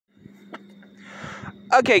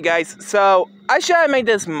Okay, guys, so I should have made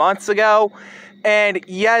this months ago, and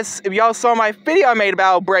yes, if y'all saw my video I made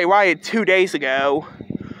about Bray Wyatt 2 days ago,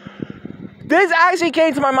 this actually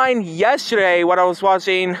came to my mind yesterday when I was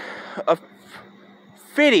watching a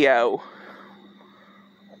video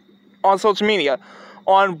on social media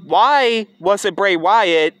on why was it Bray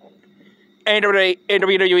Wyatt in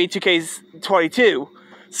WWE 2K22.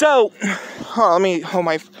 So, let me hold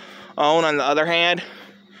my phone on the other hand.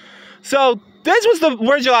 So, this was the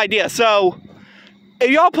original idea. So,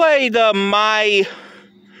 if y'all play the My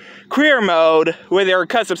Career mode where they're a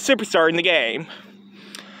custom superstar in the game.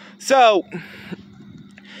 So,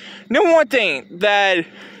 number one thing that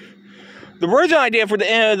the original idea for the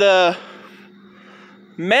end of the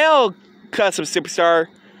male custom superstar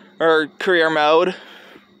or career mode,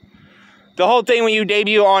 the whole thing when you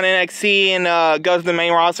debut on NXT and go to the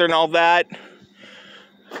main roster and all that,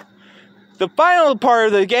 the final part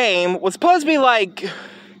of the game was supposed to be like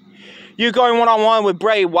you going one-on-one with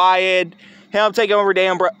Bray Wyatt, him taking over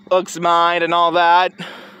Dan Brooks' mind and all that.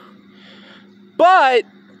 But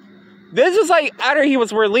this was like after he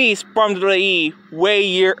was released from the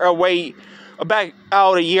way back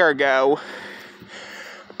out a year ago.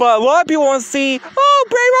 But a lot of people want to see, oh,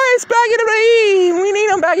 Bray Wyatt's back in WWE. We need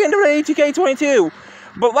him back in WWE 2K22.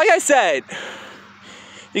 But like I said,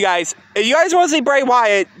 you guys, if you guys want to see Bray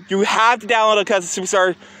Wyatt, you have to download a custom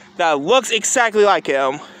superstar that looks exactly like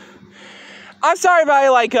him. I'm sorry if I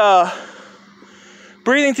like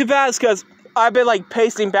breathing too fast because I've been like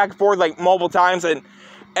pacing back and forth like multiple times and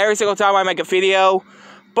every single time I make a video.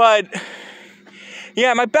 But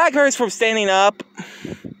yeah, my back hurts from standing up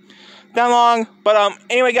that long. But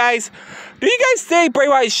anyway, guys, do you guys think Bray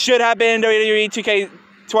Wyatt should have been in WWE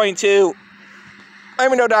 2K22?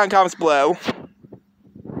 Let me know down in the comments below.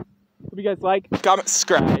 If you guys like, comment,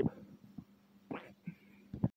 subscribe.